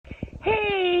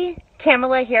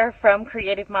Kamela here from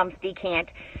Creative Moms Decant.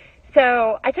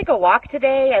 So I took a walk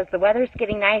today as the weather's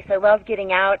getting nice. I love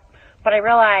getting out, but I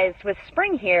realized with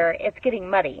spring here, it's getting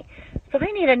muddy. So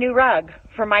I need a new rug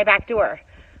for my back door.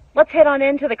 Let's head on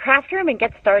into the craft room and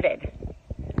get started.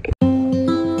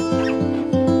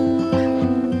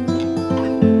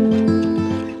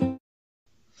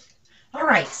 All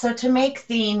right, so to make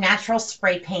the natural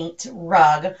spray paint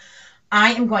rug,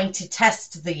 I am going to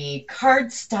test the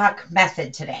cardstock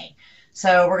method today.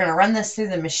 So we're going to run this through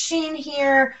the machine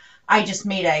here. I just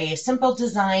made a simple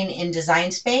design in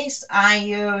Design Space. I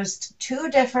used two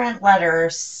different letter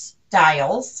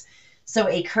styles, so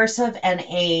a cursive and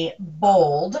a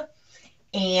bold.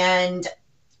 And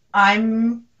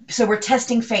so we're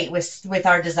testing fate with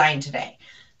our design today.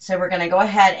 So we're going to go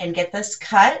ahead and get this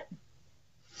cut.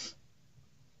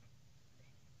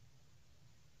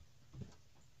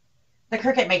 The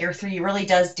Cricut Maker 3 really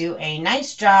does do a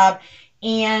nice job,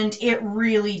 and it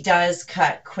really does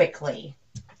cut quickly.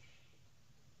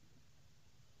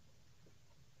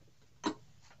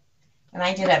 And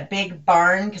I did a big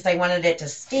barn because I wanted it to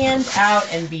stand out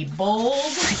and be bold.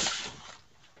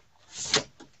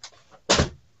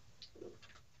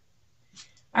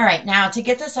 All right, now to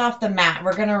get this off the mat,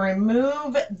 we're going to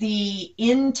remove the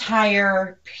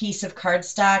entire piece of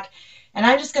cardstock. And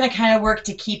I'm just going to kind of work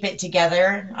to keep it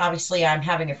together. Obviously, I'm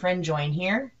having a friend join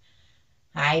here.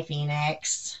 Hi,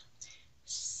 Phoenix.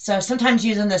 So sometimes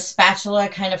using the spatula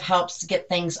kind of helps get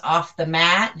things off the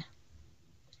mat.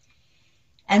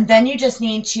 And then you just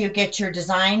need to get your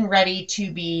design ready to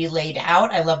be laid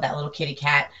out. I love that little kitty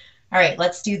cat. All right,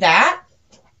 let's do that.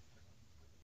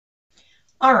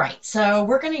 All right, so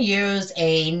we're going to use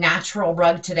a natural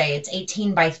rug today. It's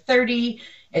 18 by 30.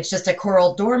 It's just a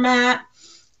coral doormat.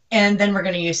 And then we're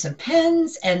going to use some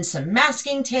pins and some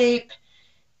masking tape.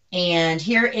 And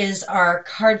here is our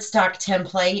cardstock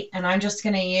template. And I'm just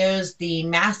going to use the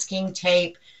masking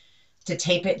tape to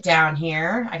tape it down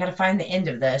here. I got to find the end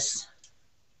of this.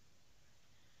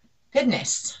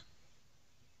 Goodness.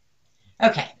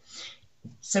 Okay.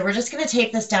 So we're just going to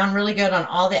tape this down really good on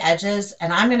all the edges.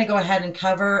 And I'm going to go ahead and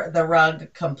cover the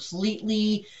rug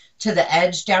completely to the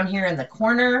edge down here in the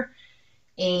corner.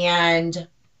 And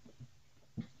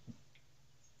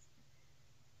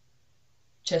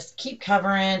just keep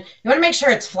covering. You want to make sure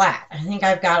it's flat. I think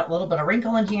I've got a little bit of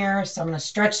wrinkle in here, so I'm going to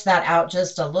stretch that out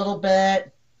just a little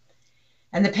bit.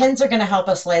 And the pins are going to help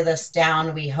us lay this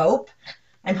down, we hope.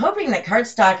 I'm hoping that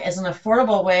cardstock is an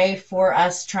affordable way for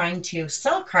us trying to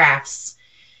sell crafts.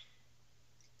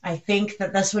 I think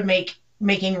that this would make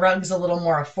making rugs a little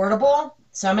more affordable.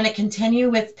 So I'm going to continue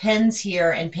with pins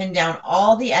here and pin down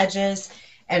all the edges.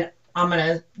 And I'm going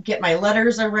to get my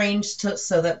letters arranged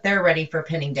so that they're ready for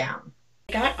pinning down.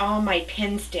 I got all my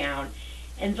pins down,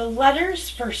 and the letters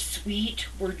for sweet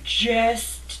were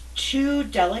just too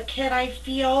delicate, I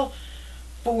feel,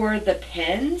 for the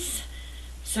pins.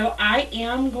 So I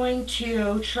am going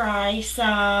to try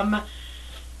some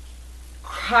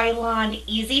Krylon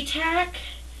Easy Tack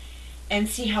and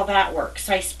see how that works.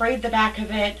 So I sprayed the back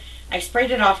of it. I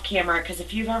sprayed it off camera because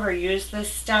if you've ever used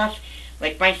this stuff,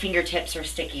 like my fingertips are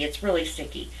sticky. It's really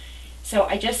sticky. So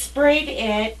I just sprayed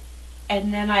it.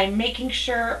 And then I'm making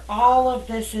sure all of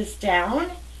this is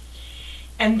down.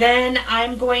 And then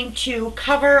I'm going to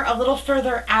cover a little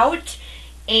further out.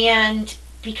 And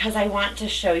because I want to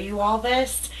show you all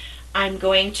this, I'm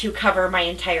going to cover my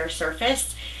entire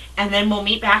surface. And then we'll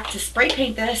meet back to spray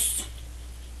paint this.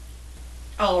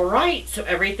 All right, so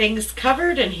everything's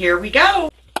covered and here we go.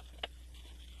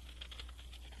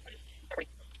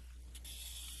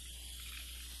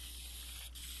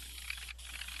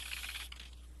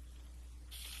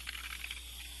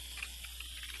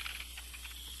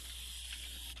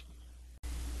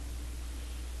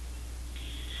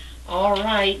 All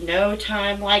right, no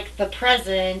time like the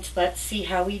present. Let's see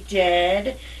how we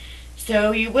did.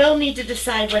 So you will need to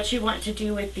decide what you want to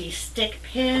do with these stick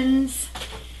pins.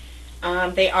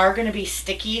 They are going to be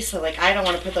sticky, so like I don't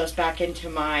want to put those back into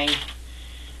my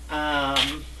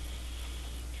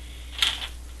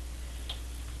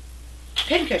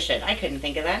pin cushion. I couldn't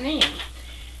think of that name.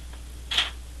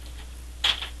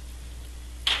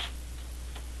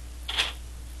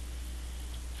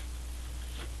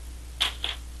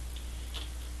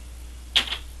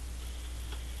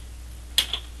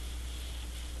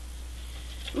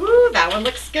 Ooh, that one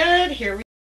looks good. Here we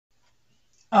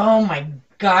Oh my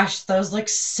gosh, those look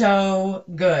so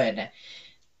good.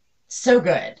 So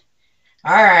good.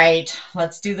 All right,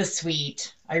 let's do the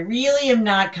sweet. I really am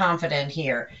not confident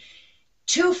here.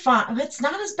 Too fine. It's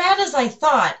not as bad as I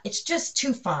thought. It's just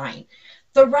too fine.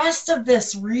 The rest of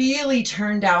this really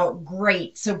turned out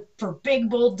great. So for big,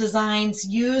 bold designs,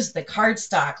 use the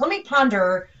cardstock. Let me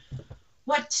ponder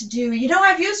what to do. You know,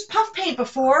 I've used puff paint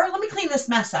before. Let me clean this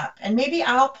mess up and maybe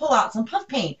I'll pull out some puff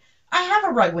paint. I have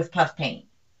a rug with puff paint.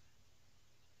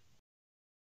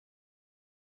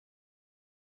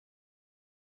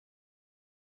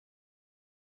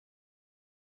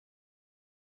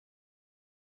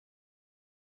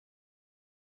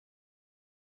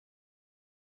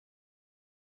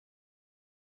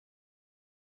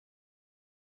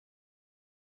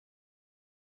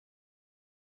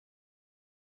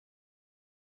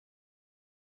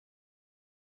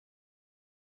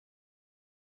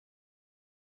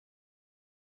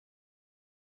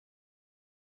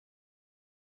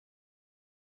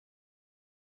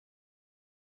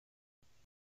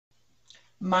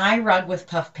 My rug with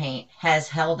puff paint has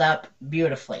held up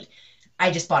beautifully.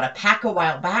 I just bought a pack a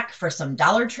while back for some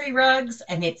Dollar Tree rugs,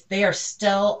 and they are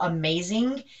still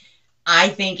amazing. I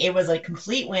think it was a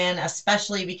complete win,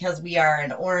 especially because we are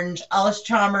an orange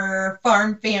Alströmer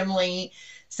farm family.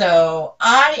 So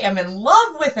I am in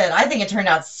love with it. I think it turned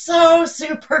out so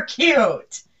super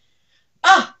cute.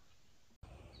 Ah,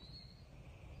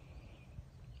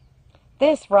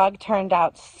 This rug turned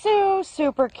out so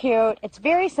super cute. It's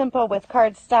very simple with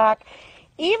cardstock.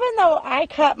 Even though I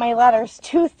cut my letters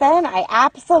too thin, I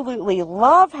absolutely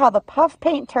love how the puff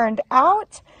paint turned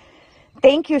out.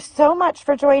 Thank you so much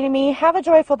for joining me. Have a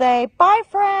joyful day. Bye,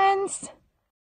 friends.